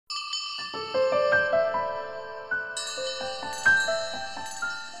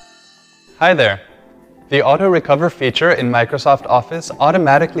Hi there. The AutoRecover feature in Microsoft Office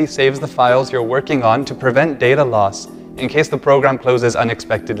automatically saves the files you're working on to prevent data loss in case the program closes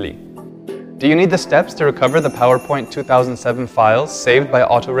unexpectedly. Do you need the steps to recover the PowerPoint 2007 files saved by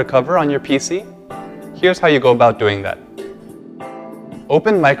AutoRecover on your PC? Here's how you go about doing that.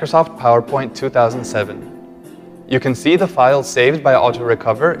 Open Microsoft PowerPoint 2007. You can see the files saved by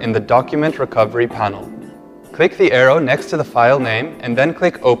AutoRecover in the Document Recovery panel. Click the arrow next to the file name and then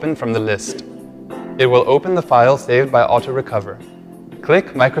click Open from the list. It will open the file saved by AutoRecover.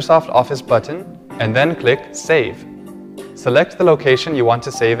 Click Microsoft Office button and then click Save. Select the location you want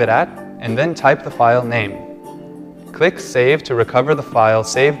to save it at and then type the file name. Click Save to recover the file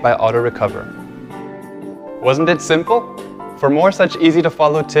saved by AutoRecover. Wasn't it simple? For more such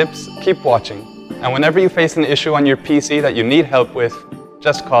easy-to-follow tips, keep watching. And whenever you face an issue on your PC that you need help with,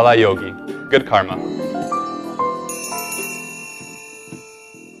 just call iYogi. Good karma.